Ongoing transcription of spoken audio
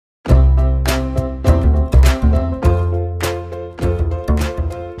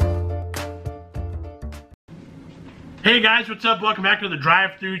Hey guys, what's up? Welcome back to the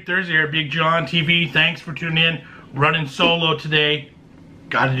Drive Thru Thursday here at Big Jon TV. Thanks for tuning in. Running solo today.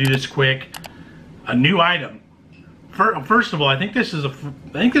 Got to do this quick. A new item. First of all, I think this is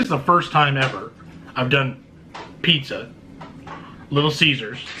the first time ever I've done pizza, Little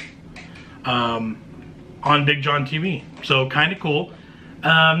Caesars, on Big Jon TV. So kind of cool.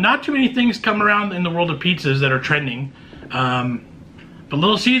 Not too many things come around in the world of pizzas that are trending. But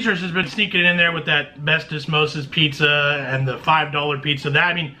Little Caesars has been sneaking in there with that Bestus Moses pizza and the $5 pizza.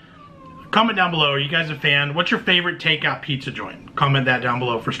 Comment down below. Are you guys a fan? What's your favorite takeout pizza joint? Comment that down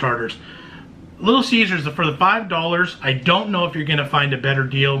below for starters. Little Caesars, for the $5, I don't know if you're going to find a better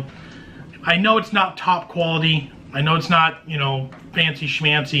deal. I know it's not top quality. I know it's not, you know, fancy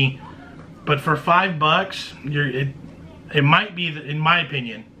schmancy. But for $5, it might be, in my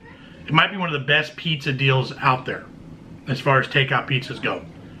opinion, it might be one of the best pizza deals out there as far as takeout pizzas go.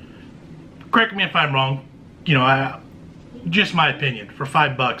 Correct me if I'm wrong. You know, just my opinion. For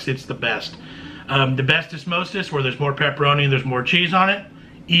 $5, it's the best. The Bestus Moses, where there's more pepperoni and there's more cheese on it,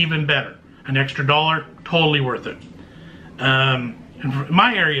 even better. An extra $1, totally worth it. In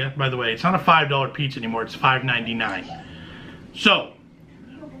my area, by the way, it's not a $5 pizza anymore. It's $5.99. So,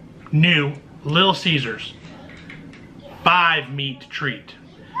 new Little Caesars 5-meat treat.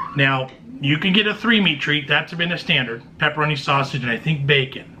 Now, you can get a 3-meat treat. That's been a standard. Pepperoni, sausage, and I think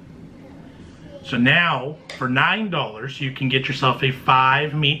bacon. So now, for $9, you can get yourself a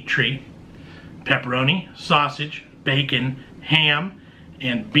 5-meat treat. Pepperoni, sausage, bacon, ham,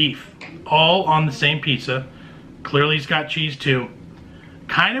 and beef. All on the same pizza. Clearly it's got cheese too.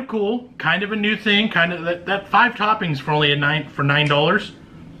 Kind of cool. Kind of a new thing. Kind of that 5 toppings for only $9.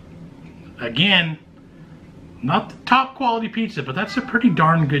 Again, not the top quality pizza, but that's a pretty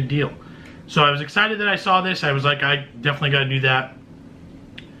darn good deal. So I was excited that I saw this. I was like, I definitely got to do that.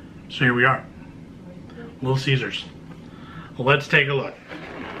 So here we are. Little Caesars. Let's take a look.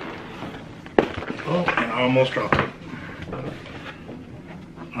 Oh, and I almost dropped it.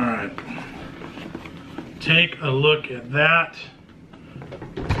 Alright. Take a look at that.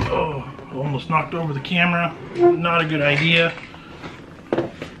 Oh, almost knocked over the camera. Not a good idea.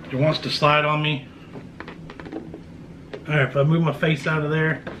 It wants to slide on me. Alright, if I move my face out of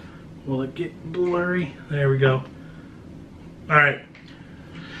there, will it get blurry? There we go. Alright.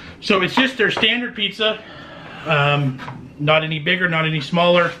 So it's just their standard pizza. Not any bigger, not any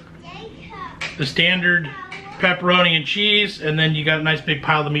smaller. The standard pepperoni and cheese, and then you got a nice big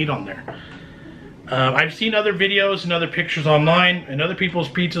pile of meat on there. I've seen other videos and other pictures online, and other people's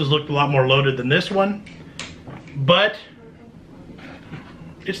pizzas looked a lot more loaded than this one. But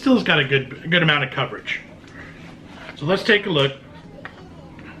it still has got a good amount of coverage. So let's take a look.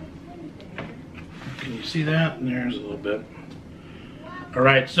 Can you see that? There's a little bit.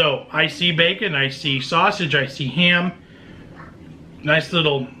 Alright, so I see bacon, I see sausage, I see ham. Nice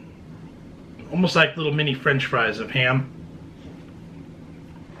little, almost like little mini French fries of ham.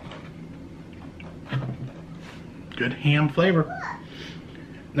 Good ham flavor.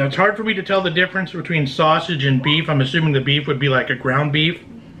 Now it's hard for me to tell the difference between sausage and beef. I'm assuming the beef would be like a ground beef,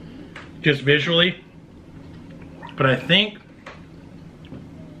 just visually. But I think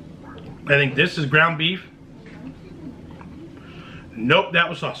this is ground beef. Nope, that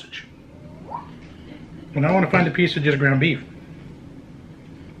was sausage. And I want to find a piece of just ground beef.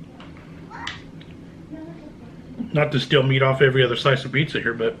 Not to steal meat off every other slice of pizza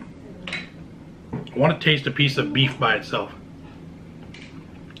here, but I want to taste a piece of beef by itself.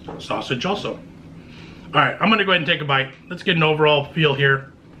 Sausage also. Alright, I'm going to go ahead and take a bite. Let's get an overall feel here.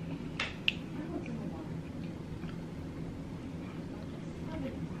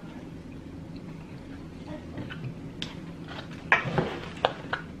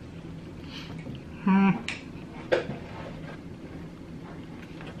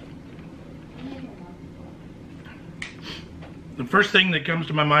 The first thing that comes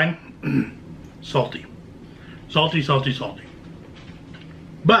to my mind, salty. Salty, salty, salty.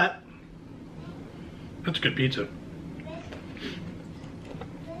 But, that's good pizza.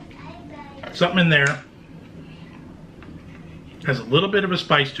 Something in there has a little bit of a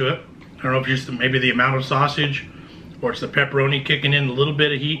spice to it. I don't know if it's just maybe the amount of sausage, or it's the pepperoni kicking in a little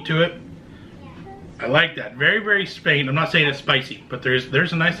bit of heat to it. I like that. Very, very faint. I'm not saying it's spicy, but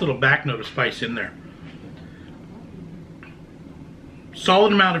there's a nice little back note of spice in there.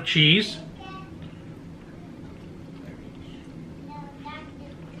 Solid amount of cheese.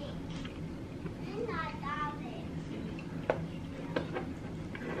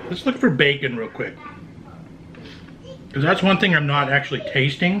 Let's look for bacon real quick, because that's one thing I'm not actually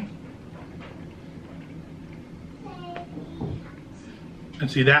tasting.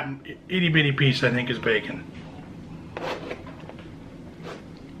 And see, that itty bitty piece I think is bacon.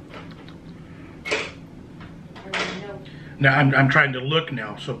 Now I'm trying to look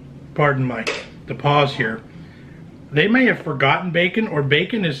now, so pardon the pause here. They may have forgotten bacon, or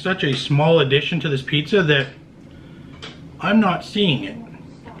bacon is such a small addition to this pizza that I'm not seeing it.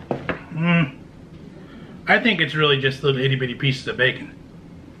 I think it's really just little itty bitty pieces of bacon.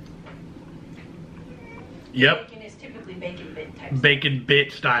 Yep. Bacon is typically bacon bit type. Bacon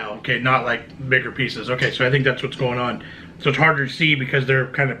bit style. Okay, not like bigger pieces. Okay, so I think that's what's going on. So it's harder to see because they're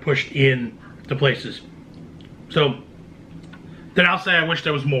kind of pushed in to places. So then I'll say I wish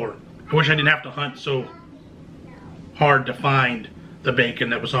there was more. I wish I didn't have to hunt so hard to find the bacon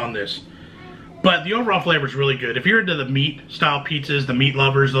that was on this. But the overall flavor is really good. If you're into the meat style pizzas, the meat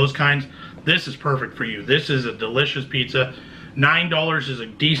lovers, those kinds, this is perfect for you. This is a delicious pizza. $9 is a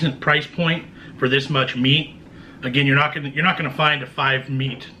decent price point for this much meat. Again, you're not gonna find a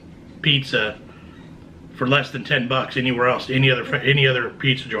 5-meat pizza for less than 10 bucks anywhere else, any other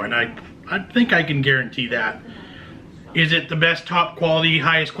pizza joint. I think I can guarantee that. Is it the best top quality,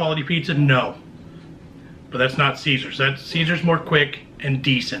 highest quality pizza? No. But that's not Caesar's. Caesar's more quick and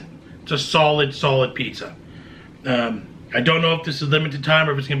decent. It's a solid pizza. I don't know if this is limited time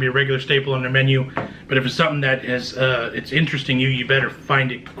or if it's going to be a regular staple on their menu. But if it's something that is it's interesting you better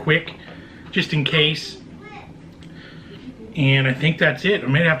find it quick, just in case. And I think that's it. I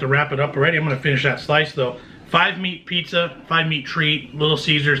may have to wrap it up already. I'm going to finish that slice though. 5-meat pizza, 5-meat treat, Little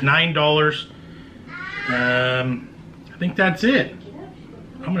Caesars, $9. I think that's it.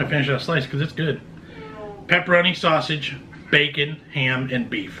 I'm going to finish that slice because it's good. Pepperoni, sausage, bacon, ham, and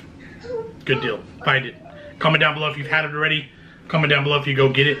beef. Good deal. Find it. Comment down below if you've had it already. Comment down below if you go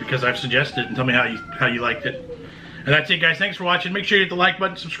get it because I've suggested it, and tell me how you liked it. And that's it, guys. Thanks for watching. Make sure you hit the like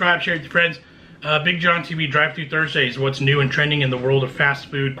button, subscribe, share it with your friends. Big Jon TV Drive Thru Thursday is what's new and trending in the world of fast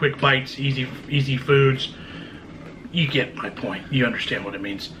food, quick bites, easy foods. You get my point. You understand what it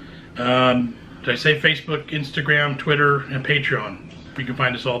means. Did I say Facebook, Instagram, Twitter, and Patreon? You can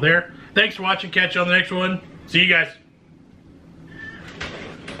find us all there. Thanks for watching. Catch you on the next one. See you guys.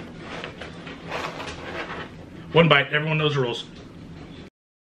 One bite. Everyone knows the rules.